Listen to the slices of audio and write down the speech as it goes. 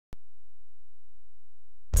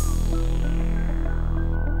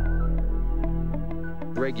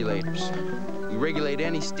regulators. We regulate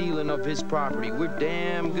any stealing of his property. We're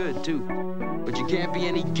damn good, too. But you can't be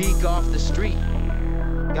any geek off the street.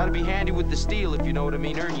 Gotta be handy with the steel, if you know what I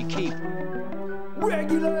mean. Earn your keep.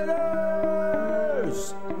 Regulators!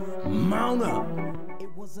 Mount up!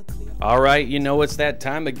 All right, you know it's that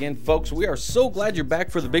time again, folks. We are so glad you're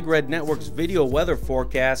back for the Big Red Network's video weather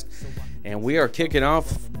forecast. And we are kicking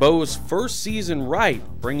off Bo's first season right,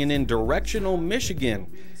 bringing in directional Michigan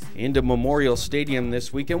into Memorial Stadium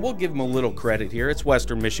this weekend. We'll give them a little credit here. It's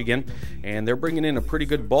Western Michigan, and they're bringing in a pretty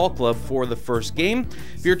good ball club for the first game.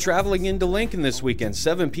 If you're traveling into Lincoln this weekend,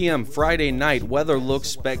 7 p.m. Friday night, weather looks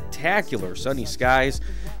spectacular. Sunny skies,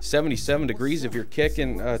 77 degrees. If you're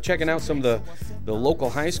checking out some of the local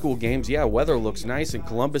high school games, yeah, weather looks nice. In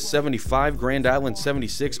Columbus, 75, Grand Island,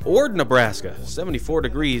 76, Ord, Nebraska, 74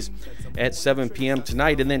 degrees at 7 p.m.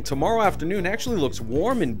 tonight. And then tomorrow afternoon actually looks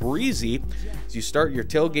warm and breezy as you start your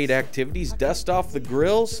tailgate activities. Dust off the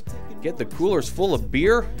grills, get the coolers full of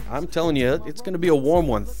beer. I'm telling you, it's going to be a warm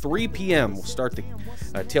one. 3 p.m. we'll start the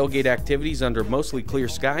tailgate activities under mostly clear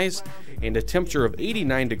skies and a temperature of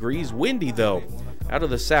 89 degrees. Windy, though, out of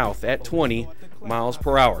the south at 20 miles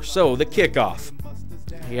per hour. So the kickoff.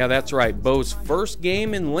 Yeah, that's right. Bo's first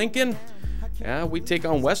game in Lincoln. We take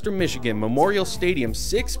on Western Michigan, Memorial Stadium,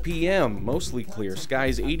 6 p.m. Mostly clear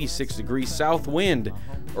skies, 86 degrees, south wind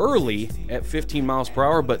early at 15 miles per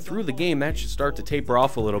hour, but through the game that should start to taper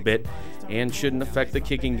off a little bit and shouldn't affect the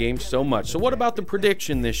kicking game so much. So what about the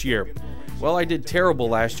prediction this year? Well, I did terrible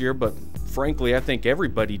last year, but frankly, I think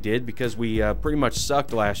everybody did because we pretty much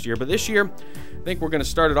sucked last year. But this year, I think we're going to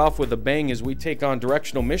start it off with a bang as we take on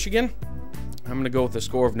directional Michigan. I'm going to go with the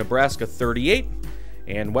score of Nebraska 38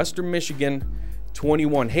 and Western Michigan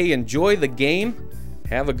 21. Hey, enjoy the game.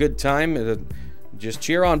 Have a good time. Just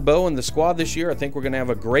cheer on Bo and the squad this year. I think we're going to have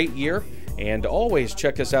a great year. And always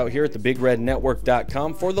check us out here at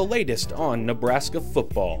thebigrednetwork.com for the latest on Nebraska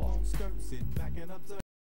football.